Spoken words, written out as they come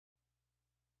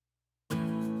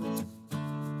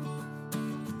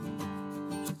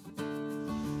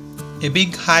A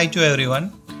big hi to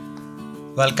everyone.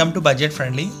 Welcome to Budget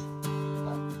Friendly.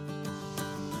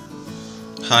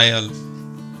 Hi all,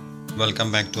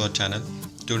 welcome back to our channel.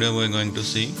 Today we are going to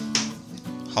see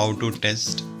how to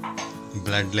test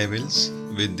blood levels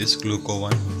with this Gluco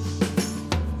One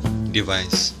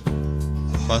device.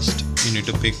 First you need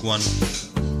to pick one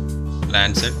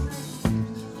lancet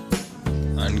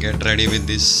and get ready with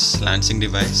this lancing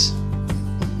device,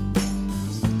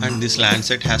 and this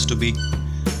lancet has to be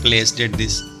placed at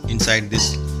this inside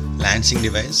this lancing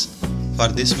device. For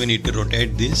this we need to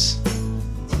rotate this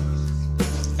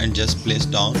and just place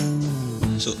down.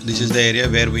 So this is the area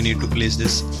where we need to place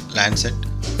this lancet,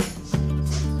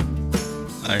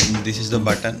 and this is the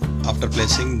button. After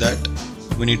placing that,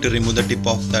 we need to remove the tip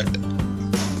of that.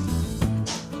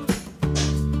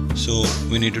 So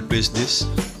we need to twist this.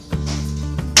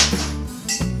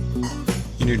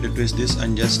 You need to twist this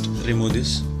and just remove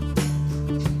this.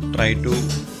 Try to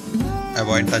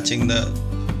avoid touching the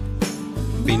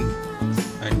pin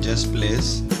and just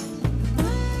place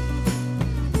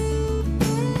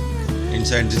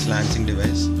inside this lancing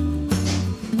device.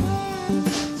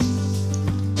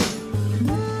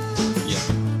 Yeah.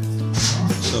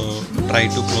 So try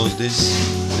to close this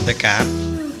with the cap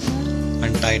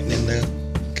and tighten in the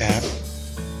cap.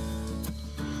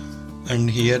 And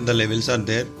here the levels are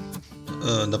there.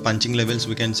 The punching levels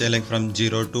we can say like from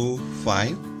 0 to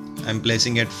 5. I'm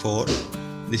placing at 4.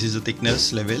 This is the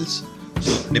thickness levels.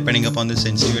 So depending upon the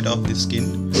sensitivity of the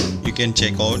skin, you can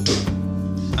check out.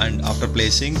 And after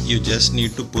placing, you just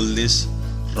need to pull this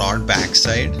rod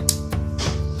backside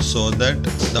so that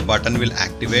the button will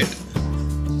activate.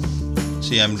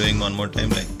 See, I'm doing one more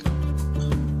time like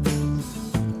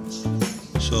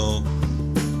so.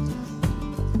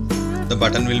 The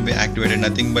button will be activated.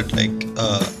 Nothing but like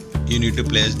you need to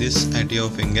place this at your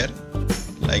finger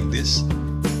like this,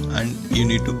 and you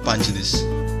need to punch this.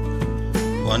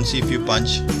 Once if you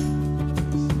punch,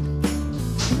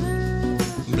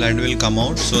 blood will come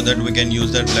out, so that we can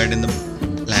use that blood in the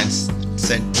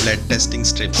lancet blood testing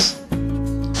strips.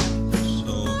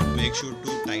 So make sure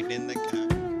to tighten the cap.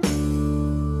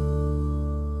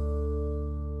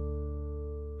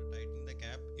 Tighten the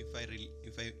cap.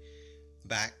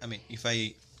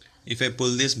 If I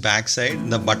pull this back side,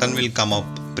 the button will come up.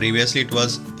 Previously it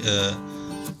was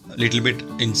little bit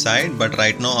inside, but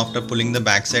right now after pulling the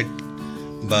backside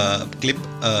clip,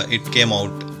 it came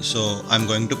out. So I'm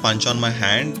going to punch on my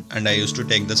hand, and I used to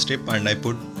take the strip and I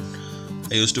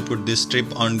used to put this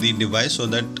strip on the device so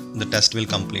that the test will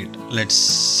complete. Let's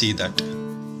see that.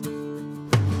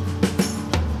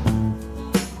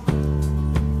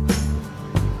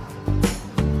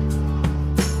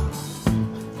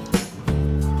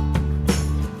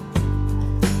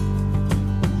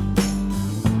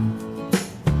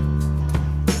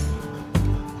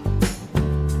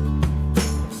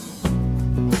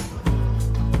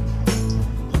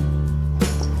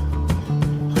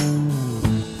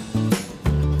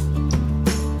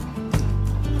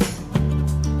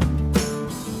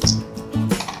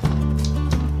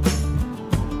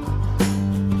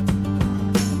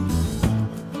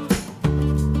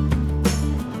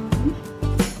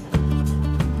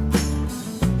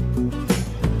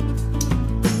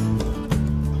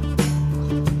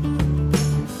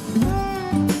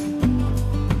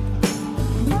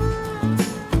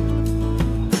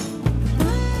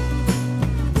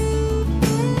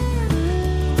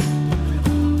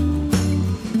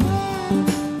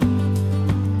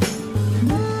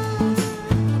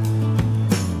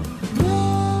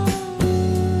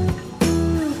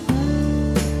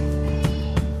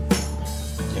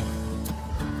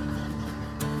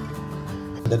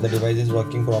 That the device is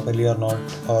working properly or not,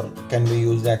 or can we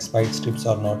use the expired strips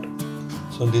or not.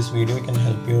 So this video can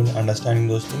help you in understanding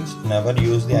those things. Never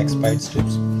use the expired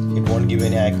strips, it won't give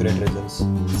any accurate results.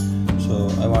 So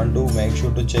I want to make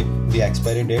sure to check the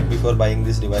expiry date before buying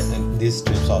this device and these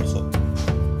strips also.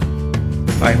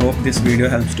 I hope this video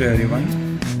helps to everyone,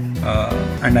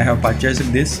 and I have purchased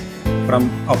this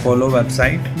from Apollo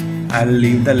website. I'll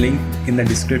leave the link in the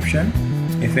description.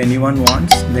 If anyone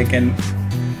wants, they can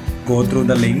go through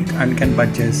the link and can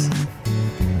purchase.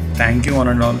 Thank you one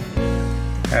and all.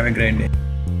 Have a great day.